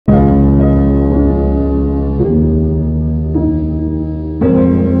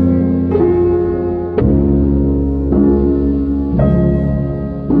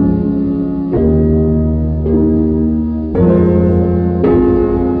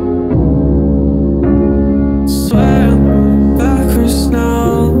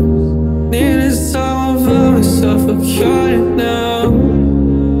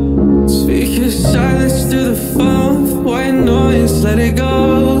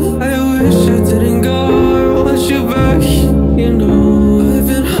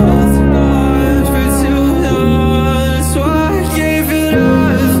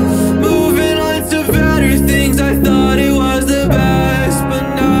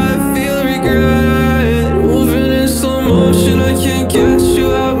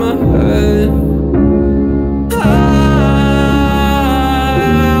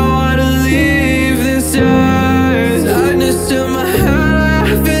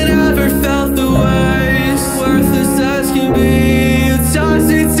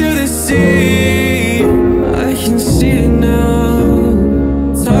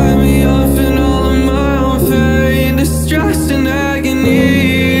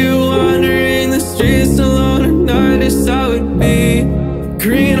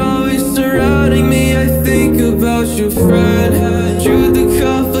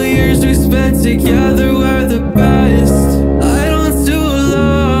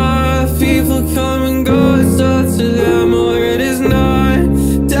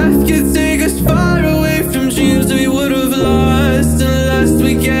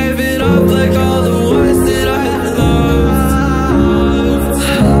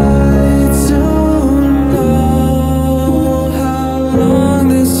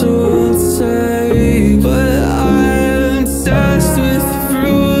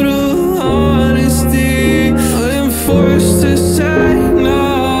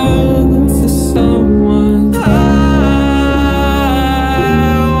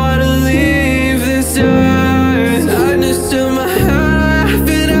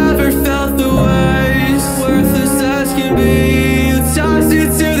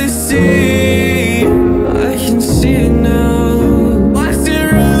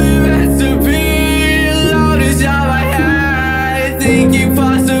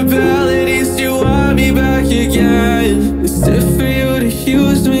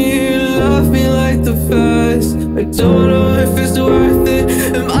confused me, you love me like the first. I don't know if it's worth it.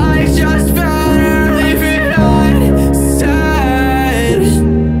 Am I just better leaving unsaid?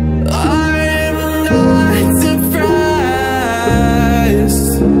 I'm not depressed,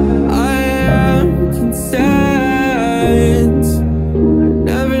 I am content.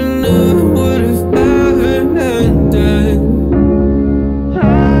 Never knew would have ever ended.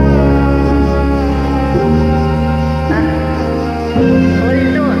 What are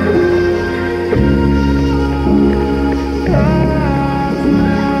you doing?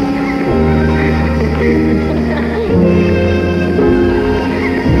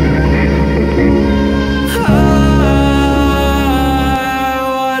 I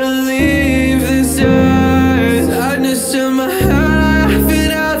wanna leave this earth. Sadness in my head, I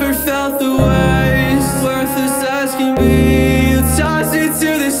haven't ever felt the worst. Worthless as can be, you tossed it to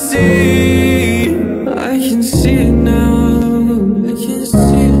the sea. I can see it now, I can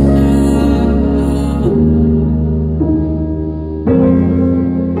see it now.